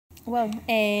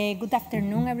Good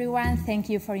afternoon, everyone. Thank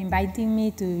you for inviting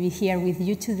me to be here with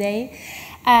you today.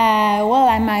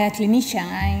 I'm a clinician,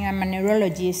 I'm a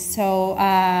neurologist,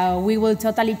 so we will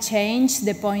totally change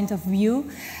the point of view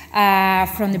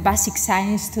from the basic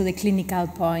science to the clinical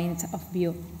point of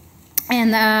view.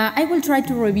 And I will try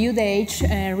to review the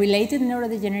age-related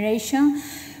neurodegeneration,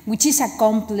 which is a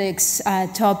complex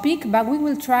topic, but we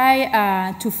will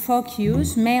try to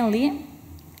focus mainly,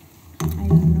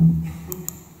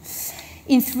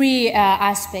 in three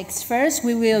aspects. First,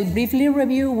 we will briefly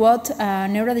review what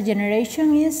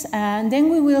neurodegeneration is, and then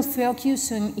we will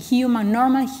focus on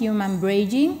normal human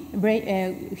aging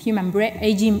human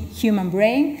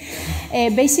brain.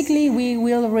 Basically, we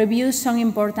will review some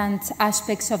important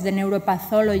aspects of the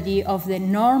neuropathology of the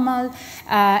normal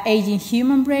aging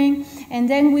human brain, and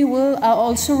then we will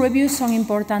also review some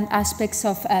important aspects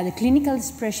of the clinical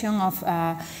expression of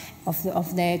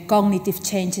the cognitive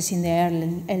changes in the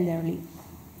elderly.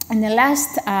 In the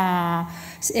last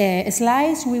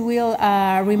slides, we will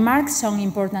remark some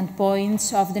important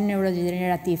points of the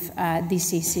neurodegenerative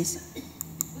diseases.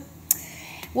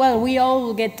 Well, we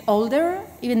all get older.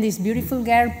 Even this beautiful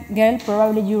girl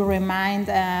probably you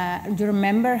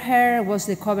remember her, was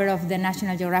the cover of the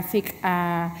National Geographic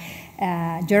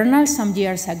journal some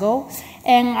years ago.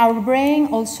 And our brain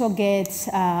also gets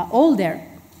older.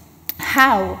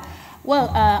 How?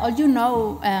 Well, all you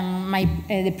know,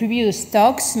 the previous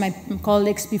talks, my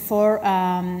colleagues before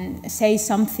say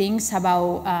some things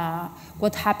about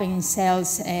what happens in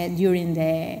cells during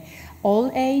the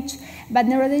old age, but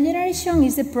neurodegeneration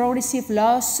is the progressive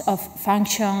loss of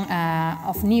function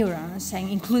of neurons, and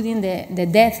including the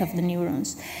death of the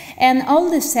neurons. And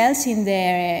all the cells in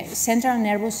the central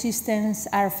nervous systems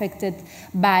are affected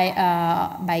by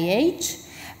age.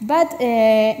 But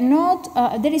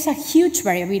there is a huge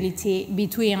variability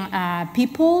between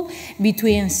people,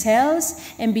 between cells,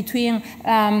 and between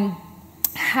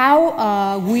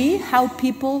how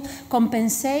people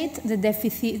compensate the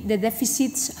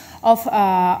deficits of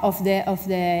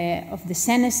the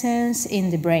senescence in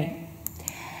the brain.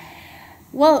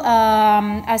 Well,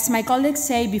 as my colleagues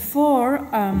say before,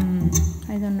 I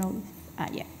don't know.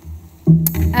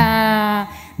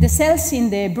 The cells in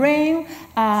the brain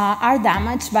are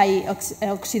damaged by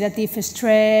oxidative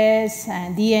stress,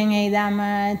 DNA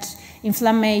damage,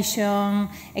 inflammation,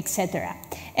 etc.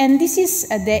 And this is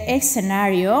the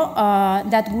scenario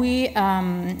that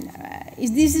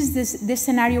this is the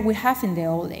scenario we have in the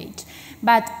old age.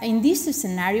 But in this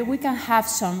scenario, we can have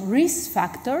some risk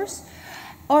factors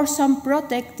or some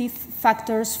protective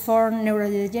factors for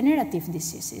neurodegenerative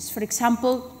diseases. For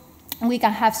example, we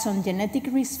can have some genetic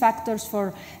risk factors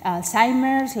for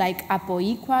Alzheimer's, like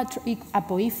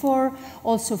ApoE4.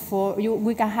 Also,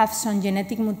 we can have some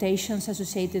genetic mutations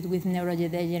associated with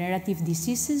neurodegenerative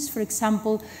diseases. For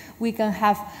example, we can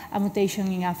have a mutation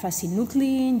in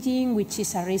alpha-synuclein gene, which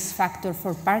is a risk factor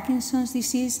for Parkinson's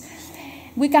disease.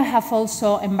 We can have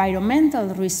also environmental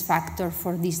risk factors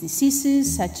for these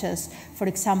diseases, such as, for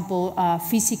example,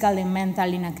 physical and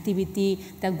mental inactivity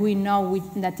that we know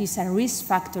that is a risk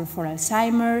factor for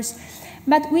Alzheimer's.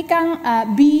 But we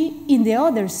can be in the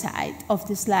other side of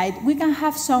the slide. We can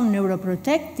have some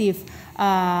neuroprotective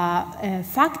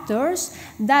factors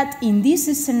that in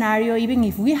this scenario, even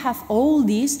if we have all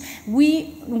these,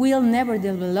 we will never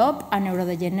develop a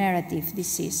neurodegenerative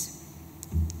disease.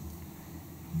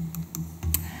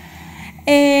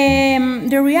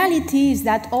 The reality is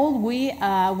that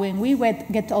when we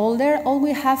get older, all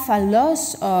we have a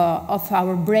loss of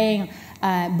our brain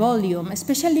volume,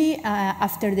 especially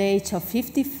after the age of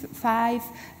 55,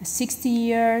 60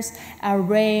 years, our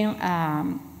brain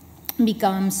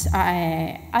becomes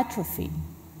atrophy.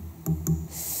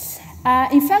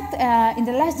 In fact, in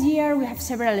the last year, we have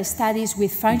several studies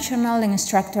with functional and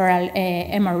structural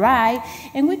MRI,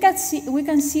 and we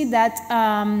can see that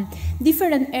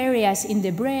different areas in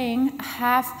the brain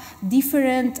have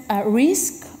different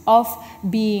risk of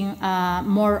being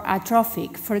more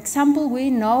atrophic. For example, we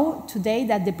know today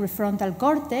that the prefrontal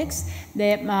cortex,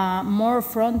 the more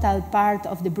frontal part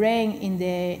of the brain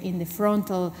in the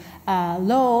frontal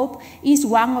lobe, is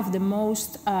one of the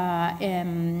most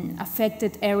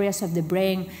affected areas of the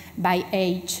brain by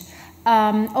age.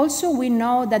 Also, we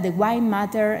know that the white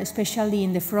matter, especially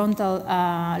in the frontal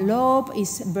lobe,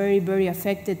 is very, very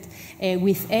affected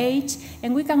with age.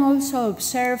 And we can also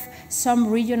observe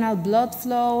some regional blood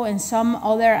flow and some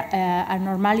other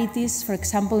abnormalities, for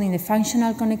example, in the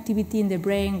functional connectivity in the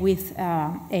brain with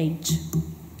age.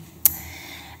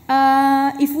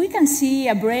 If we can see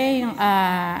a brain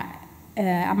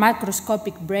a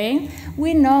macroscopic brain,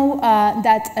 we know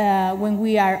that when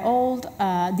we are old,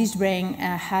 this brain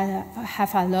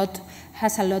has a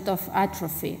lot of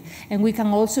atrophy. And we can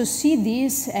also see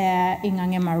this in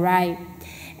an MRI.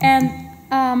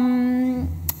 And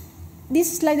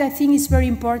this slide, I think, is very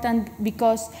important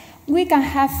because we can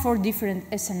have 4 different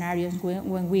scenarios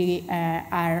when we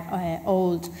are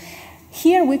old.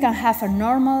 Here we can have a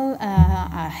normal,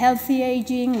 a healthy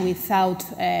aging without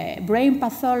brain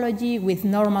pathology, with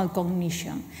normal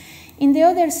cognition. In the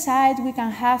other side, we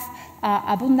can have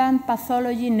abundant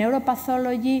pathology,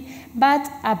 neuropathology, but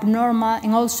abnormal,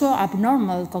 and also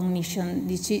abnormal cognition.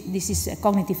 This is a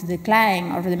cognitive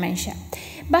decline or dementia.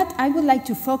 But I would like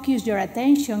to focus your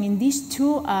attention in these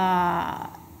 2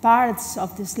 parts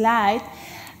of the slide.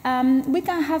 We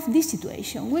can have this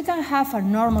situation. We can have a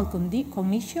normal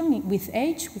cognition with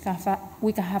age. We can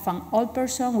have an old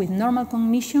person with normal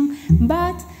cognition,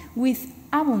 but with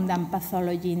abundant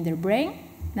pathology in their brain.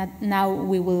 Now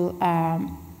we will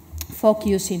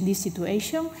focus in this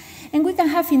situation. And we can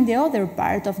have in the other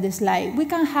part of the slide, we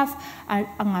can have an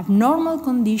abnormal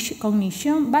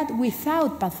cognition, but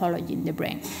without pathology in the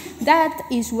brain. That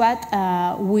is what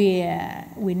we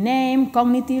name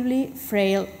cognitively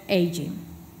frail aging.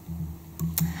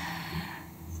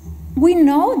 We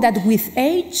know that with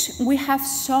age, we have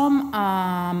some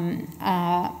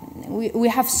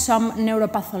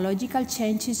neuropathological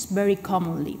changes very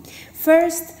commonly.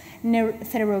 First,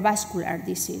 cerebrovascular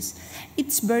disease.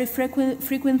 It's very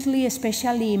frequently,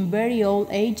 especially in very old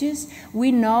ages,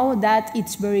 we know that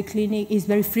it's very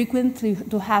frequent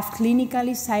to have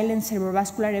clinically silent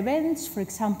cerebrovascular events. For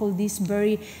example, this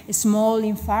very small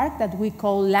infarct that we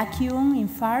call lacuum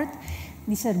infarct.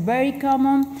 These are very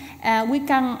common. We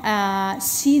can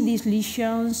see these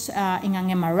lesions in an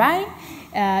MRI.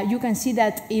 You can see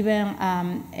that even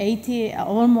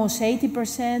almost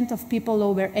 80% of people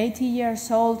over 80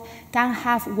 years old can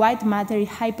have white matter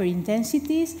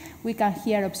hyperintensities. We can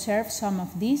here observe some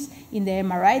of these in the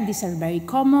MRI. These are very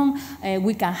common.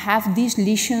 We can have these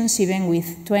lesions even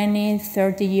with 20,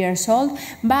 30 years old,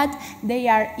 but they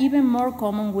are even more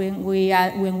common when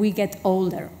we get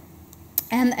older.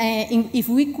 And if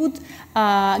we could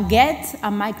get a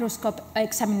microscope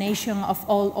examination of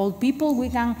all old people, we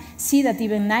can see that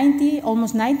even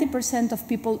almost 90% of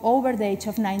people over the age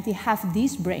of 90 have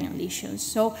these brain lesions.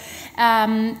 So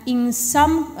in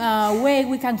some way,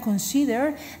 we can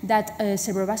consider that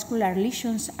cerebrovascular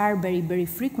lesions are very, very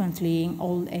frequently in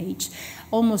old age.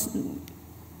 Almost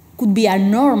could be a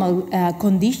normal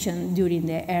condition during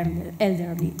the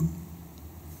elderly.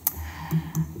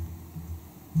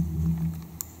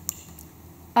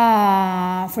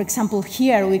 For example,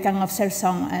 here we can observe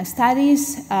some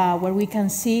studies where we can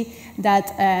see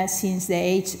that since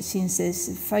the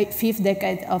 5th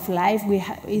decade of life,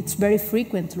 it's very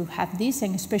frequent to have this,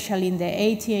 and especially in the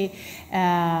 8th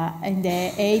and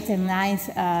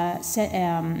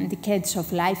 9th decades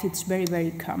of life, it's very,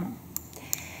 very common.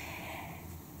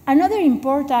 Another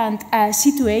important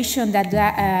situation that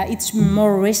it's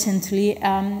more recently,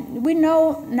 we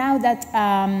know now that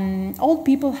old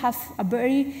people have a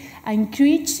very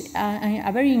increased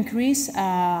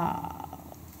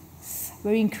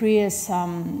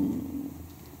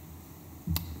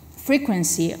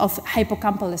frequency of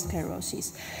hippocampal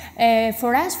sclerosis.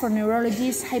 For us, for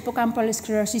neurologists, hippocampal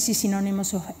sclerosis is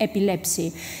synonymous of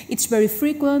epilepsy. It's very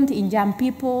frequent in young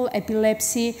people,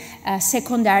 epilepsy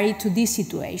secondary to this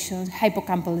situation,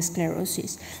 hippocampal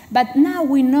sclerosis. But now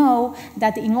we know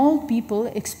that in old people,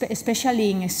 especially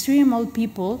in extreme old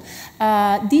people,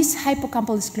 this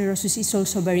hippocampal sclerosis is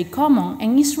also very common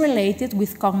and is related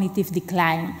with cognitive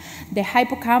decline. The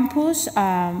hippocampus,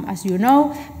 as you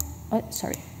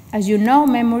know,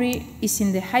 memory is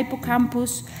in the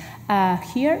hippocampus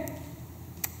here.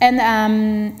 And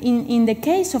in the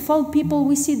case of old people,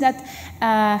 we see that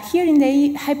here in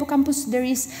the hippocampus there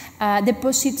is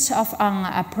deposits of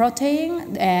a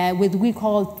protein which we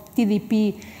call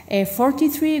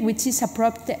TDP43, which is a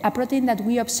protein that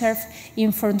we observe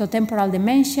in frontotemporal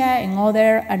dementia and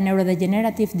other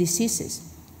neurodegenerative diseases.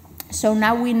 So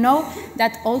now we know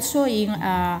that also in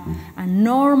a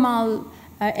normal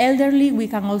elderly, we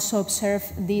can also observe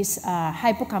this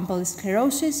hippocampal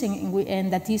sclerosis,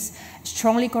 and that is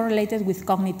strongly correlated with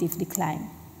cognitive decline.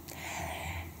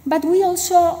 But we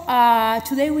also,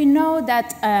 today we know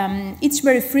that it's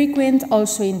very frequent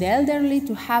also in the elderly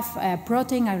to have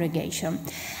protein aggregation.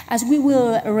 As we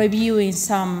will review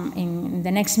in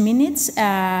the next minutes,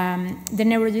 the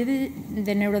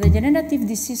neurodegenerative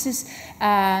diseases,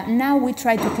 now we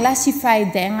try to classify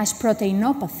them as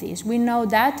proteinopathies. We know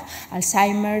that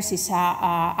Alzheimer's is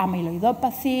a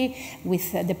amyloidopathy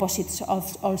with deposits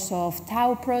also of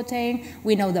tau protein.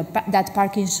 We know that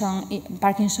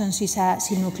Parkinson's is a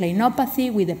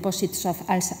synucleinopathy with deposits of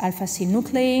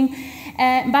alpha-synuclein.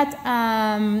 But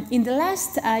in the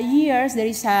last years, there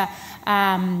is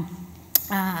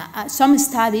some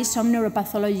studies, some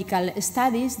neuropathological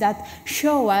studies that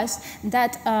show us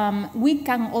that we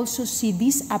can also see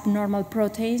these abnormal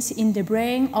proteins in the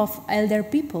brain of elder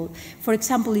people. For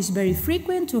example, it's very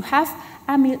frequent to have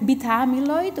beta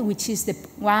amyloid, which is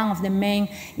one of the main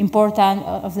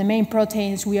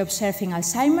proteins we observe in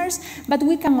Alzheimer's, but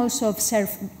we can also observe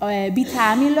beta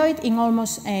amyloid in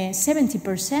almost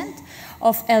 70%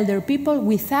 of elder people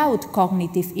without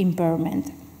cognitive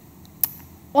impairment.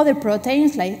 Other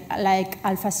proteins like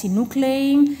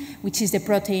alpha-synuclein, which is the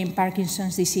protein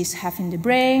Parkinson's disease have in the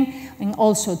brain, and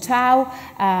also tau,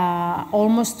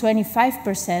 almost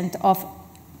 25% of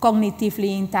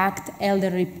cognitively intact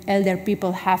elder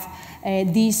people have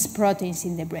these proteins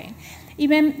in the brain.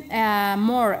 Even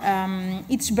more,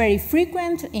 it's very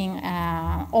frequent in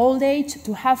old age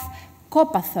to have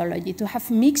copathology, to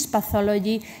have mixed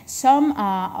pathology, some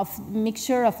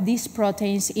mixture of these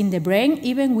proteins in the brain,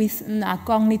 even with a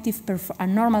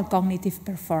normal cognitive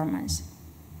performance.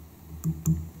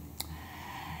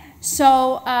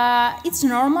 So it's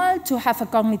normal to have a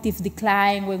cognitive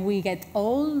decline when we get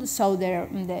old, so the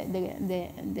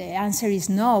answer is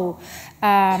no.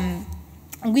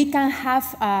 We can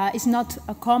have, it's not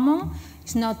common,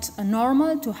 it's not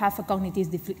normal to have a cognitive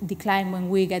decline when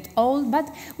we get old, but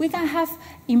we can have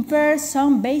impaired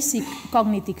some basic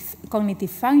cognitive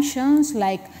functions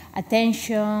like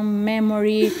attention,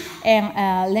 memory, and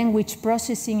language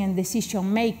processing and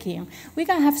decision making. We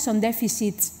can have some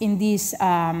deficits in this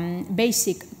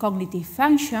basic cognitive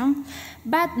function,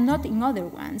 but not in other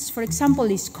ones. For example,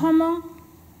 it's common.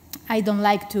 I don't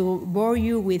like to bore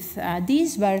you with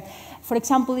this, but for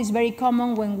example, it's very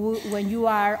common when you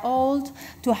are old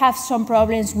to have some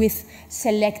problems with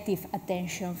selective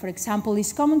attention. For example,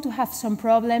 it's common to have some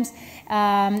problems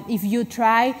if you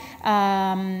try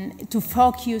to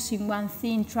focus in one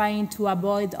thing, trying to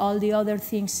avoid all the other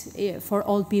things. For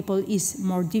old people is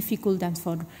more difficult than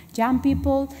for young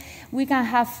people. We can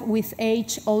have with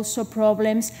age also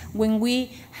problems when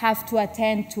we have to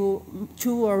attend to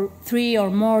 2 or 3 or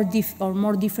more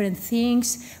different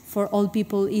things. For old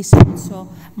people is also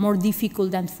more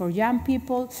difficult than for young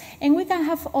people. And we can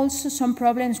have also some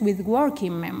problems with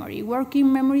working memory.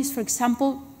 Working memory is, for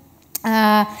example,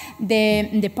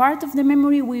 the part of the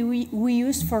memory we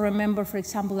use for remember, for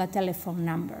example, a telephone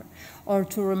number, or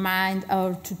to remind,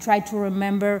 or to try to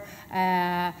remember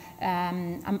a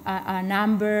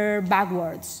number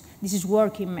backwards. This is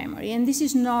working memory, and this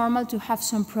is normal to have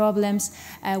some problems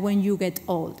when you get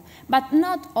old. But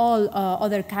not all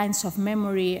other kinds of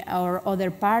memory or other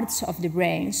parts of the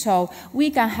brain. So we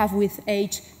can have with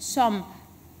age some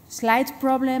slight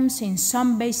problems in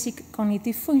some basic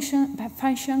cognitive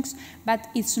functions, but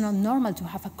it's not normal to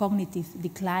have a cognitive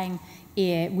decline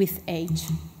with age.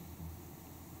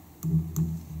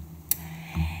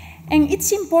 And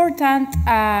it's important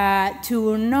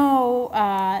to know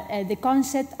the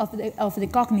concept of the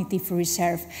cognitive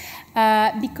reserve,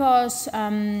 because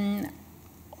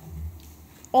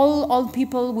all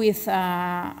people with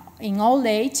in old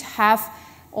age have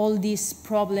all these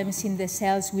problems in the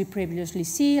cells we previously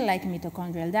see, like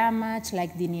mitochondrial damage,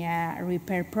 like DNA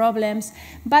repair problems,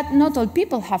 but not all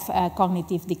people have a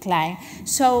cognitive decline.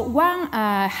 So one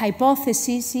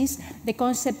hypothesis is the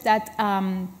concept that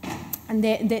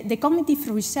the cognitive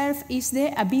reserve is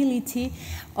the ability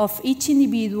of each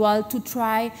individual to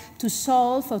try to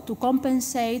solve or to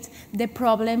compensate the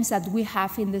problems that we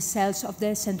have in the cells of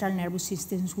the central nervous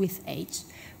systems with age.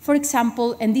 For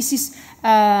example, and this is,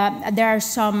 there are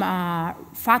some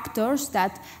factors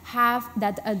that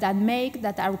make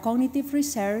that our cognitive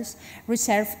reserve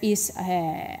is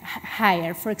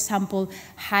higher. For example,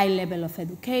 high level of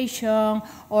education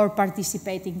or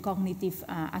participate in cognitive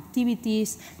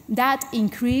activities that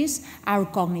increase our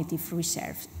cognitive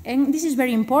reserve. And this is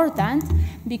very important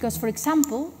because, for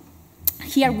example,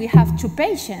 Here we have two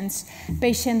patients.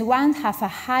 Patient 1 has a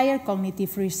higher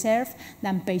cognitive reserve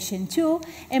than patient 2,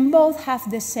 and both have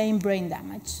the same brain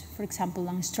damage, for example,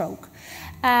 lung stroke.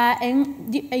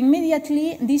 And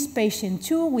immediately, this patient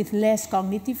 2 with less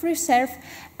cognitive reserve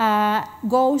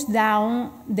goes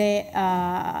down the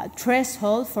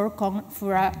threshold for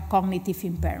a cognitive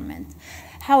impairment.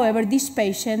 However, this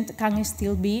patient can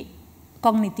still be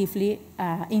cognitively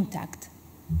intact.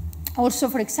 Also,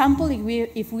 for example,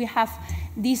 if we have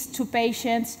these two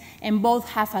patients and both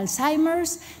have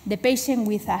Alzheimer's, the patient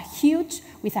with a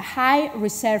high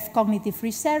cognitive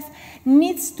reserve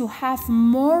needs to have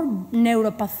more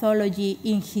neuropathology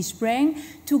in his brain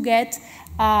to get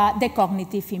the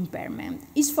cognitive impairment.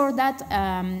 It's for that,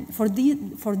 and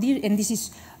this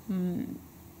is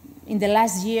in the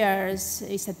last years,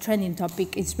 it's a trending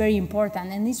topic. It's very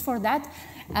important, and it's for that.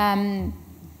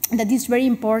 That is very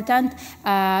important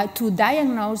to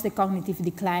diagnose the cognitive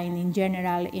decline in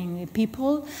general in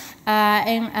people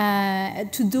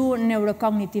and to do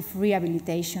neurocognitive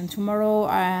rehabilitation. Tomorrow,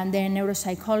 the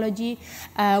neuropsychology,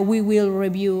 we will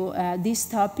review this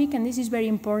topic, and this is very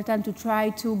important to try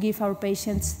to give our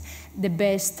patients the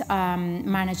best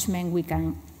management we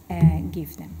can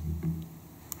give them.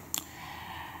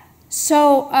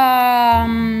 So,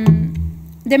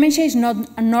 dementia is not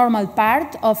a normal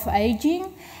part of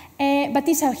aging, but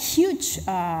it's a huge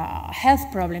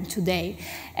health problem today,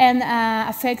 and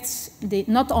affects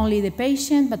not only the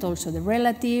patient but also the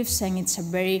relatives, and it's a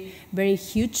very, very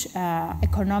huge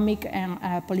economic and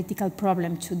political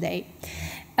problem today.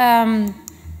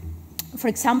 For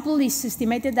example, it's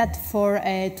estimated that for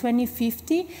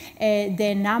 2050,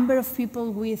 the number of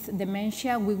people with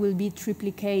dementia will be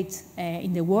triplicate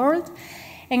in the world.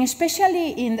 And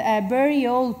especially in very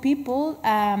old people,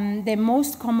 the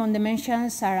most common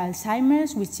dementias are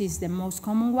Alzheimer's, which is the most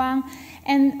common one,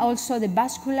 and also the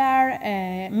vascular,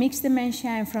 mixed dementia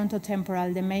and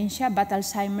frontotemporal dementia, but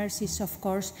Alzheimer's is, of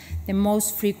course, the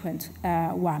most frequent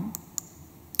one.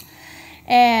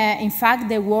 In fact,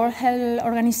 the World Health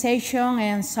Organization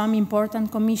and some important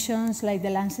commissions, like the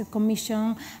Lancet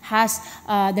Commission, has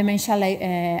dementia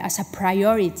as a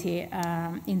priority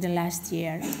in the last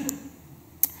year.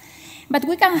 But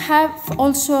we can have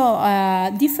also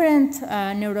different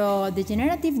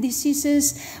neurodegenerative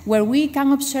diseases where we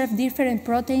can observe different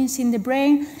proteins in the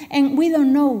brain, and we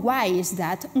don't know why is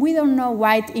that. We don't know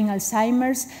why in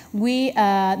Alzheimer's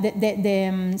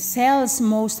the cells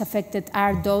most affected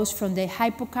are those from the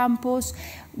hippocampus.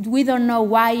 We don't know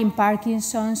why in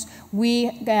Parkinson's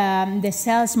the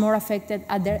cells more affected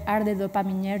are the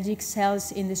dopaminergic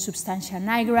cells in the substantia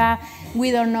nigra.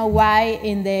 We don't know why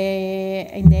in the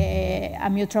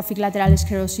amyotrophic lateral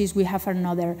sclerosis we have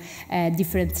another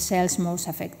different cells most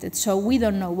affected. So we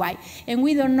don't know why, and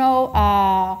we don't know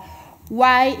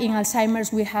why in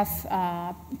Alzheimer's we have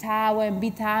tau and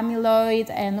beta amyloid,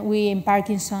 and we in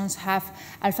Parkinson's have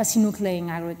alpha-synuclein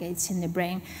aggregates in the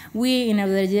brain. We in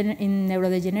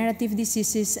neurodegenerative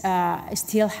diseases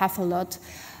still have a lot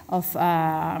of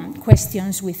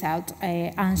questions without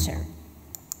an answer.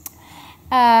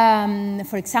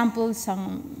 For example,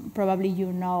 probably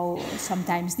you know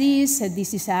sometimes this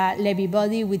is a Levy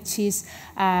body, which is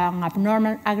an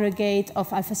abnormal aggregate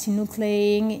of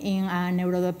alpha-synuclein in a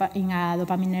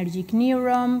dopaminergic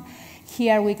neuron.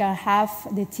 Here we can have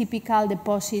the typical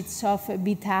deposits of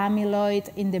beta amyloid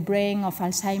in the brain of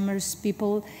Alzheimer's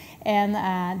people, and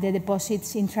the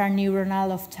deposits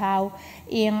intraneuronal of tau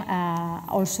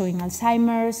also in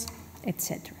Alzheimer's,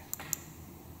 etc.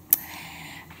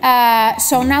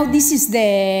 So now this is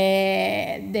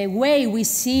the way we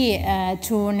see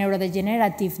to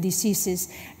neurodegenerative diseases.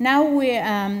 Now we,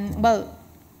 well,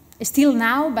 still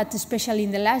now, but especially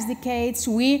in the last decades,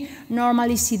 we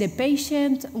normally see the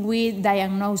patient, we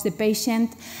diagnose the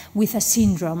patient with a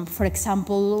syndrome. For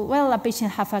example, well, a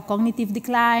patient has a cognitive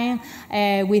decline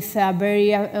with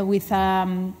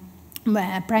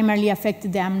primarily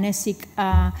affected the amnesic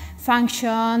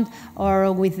function,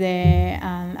 or with the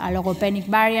allogopenic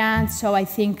variant. So I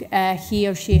think he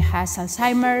or she has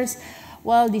Alzheimer's.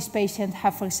 Well, this patient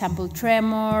have, for example,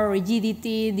 tremor,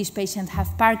 rigidity. This patient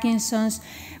have Parkinson's.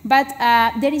 But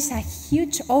there is a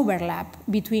huge overlap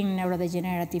between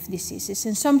neurodegenerative diseases,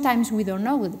 and sometimes we don't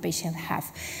know what the patient have.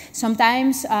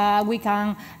 Sometimes we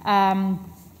can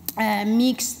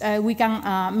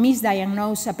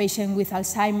misdiagnose a patient with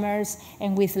Alzheimer's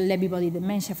and with Lewy body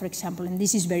dementia, for example, and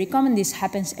this is very common. This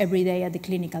happens every day at the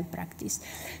clinical practice.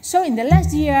 So in the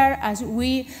last year, as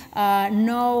we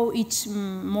know each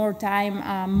more time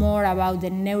more about the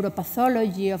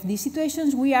neuropathology of these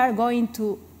situations, we are going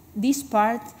to this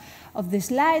part of the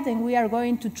slide, and we are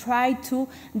going to try to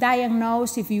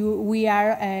diagnose if we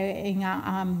are in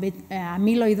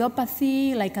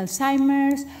amyloidopathy, like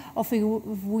Alzheimer's, or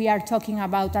if we are talking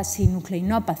about a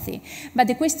synucleinopathy. But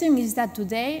the question is that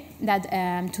today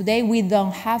we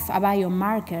don't have a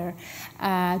biomarker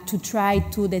to try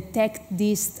to detect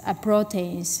these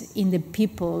proteins in the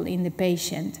people, in the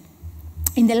patient.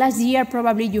 In the last year,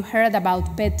 probably you heard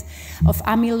about PET of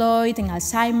amyloid and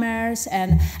Alzheimer's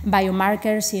and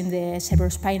biomarkers in the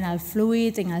cerebrospinal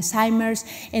fluid in Alzheimer's.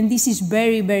 And this is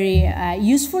very, very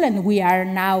useful. And we are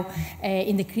now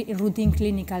in the routine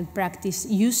clinical practice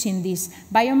using these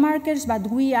biomarkers, but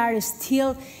we are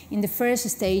still in the first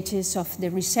stages of the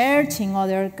research in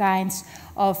other kinds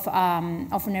of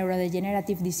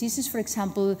neurodegenerative diseases. For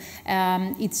example,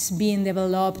 it's being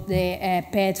developed the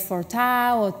PET for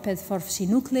tau or PET for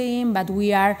synuclein, but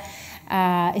we are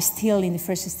still in the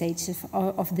first stages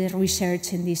of the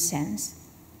research in this sense.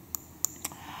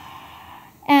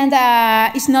 And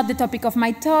it's not the topic of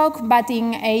my talk, but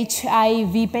in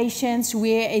HIV patients,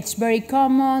 it's very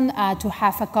common to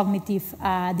have a cognitive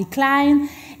decline.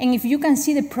 And if you can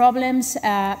see, the problems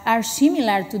are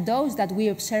similar to those that we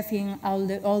observe in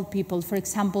all people. For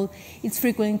example, it's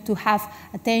frequent to have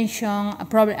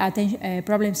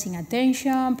problems in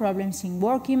attention, problems in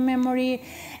working memory,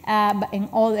 and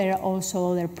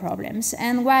also other problems.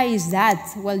 And why is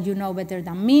that? Well, you know better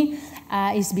than me.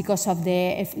 It's because of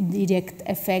the direct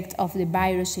effect of the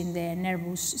virus in the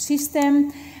nervous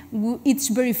system. It's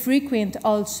very frequent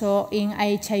also in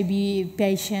HIV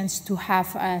patients to have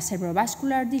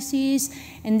cerebrovascular disease,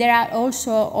 and there are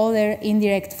also other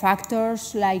indirect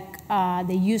factors like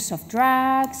the use of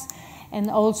drugs, and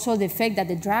also the fact that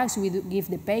the drugs we give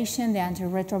the patient, the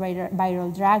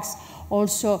antiretroviral drugs,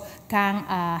 also can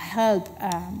help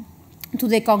to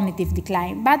the cognitive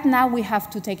decline. But now we have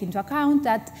to take into account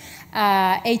that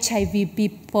HIV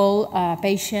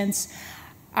patients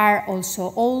are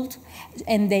also old,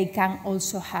 and they can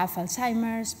also have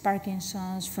Alzheimer's,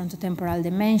 Parkinson's, frontotemporal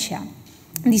dementia.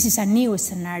 This is a new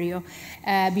scenario.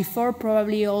 Before,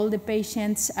 probably all the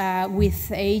patients with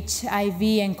HIV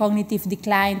and cognitive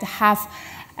decline have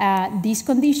this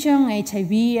condition,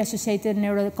 HIV-associated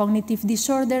neurocognitive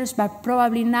disorders, but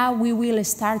probably now we will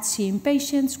start seeing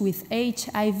patients with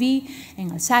HIV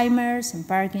and Alzheimer's and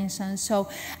Parkinson's. So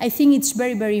I think it's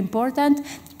very, very important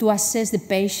to assess the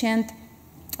patient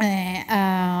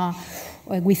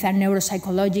with a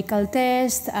neuropsychological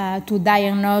test to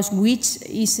diagnose which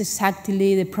is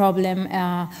exactly the problem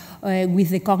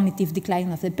with the cognitive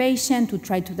decline of the patient, to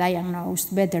try to diagnose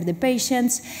better the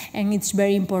patients. And it's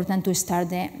very important to start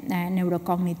the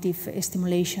neurocognitive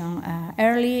stimulation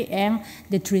early, and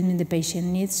the treatment the patient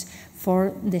needs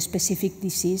for the specific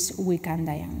disease we can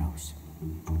diagnose.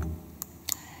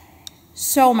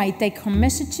 So my take-home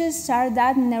messages are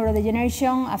that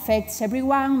neurodegeneration affects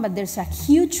everyone, but there's a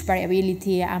huge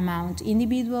variability among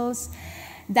individuals,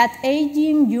 that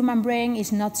aging human brain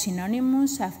is not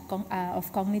synonymous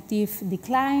of cognitive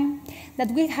decline, that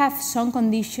we have some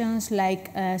conditions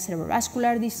like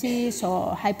cerebrovascular disease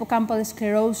or hippocampal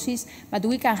sclerosis, but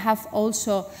we can have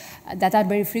also that are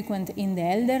very frequent in the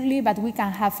elderly, but we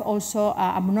can have also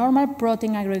abnormal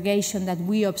protein aggregation that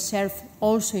we observe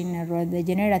also in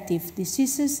neurodegenerative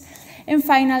diseases. And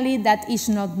finally, that is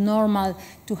not normal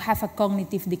to have a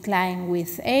cognitive decline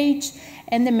with age,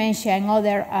 and dementia and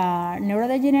other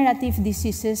neurodegenerative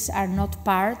diseases are not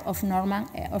part of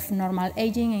normal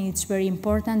aging, and it's very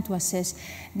important to assess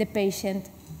the patient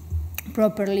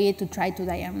properly to try to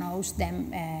diagnose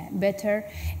them better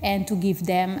and to give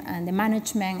them the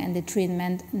management and the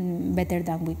treatment better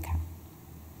than we can.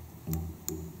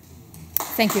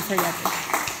 Thank you for your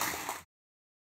attention.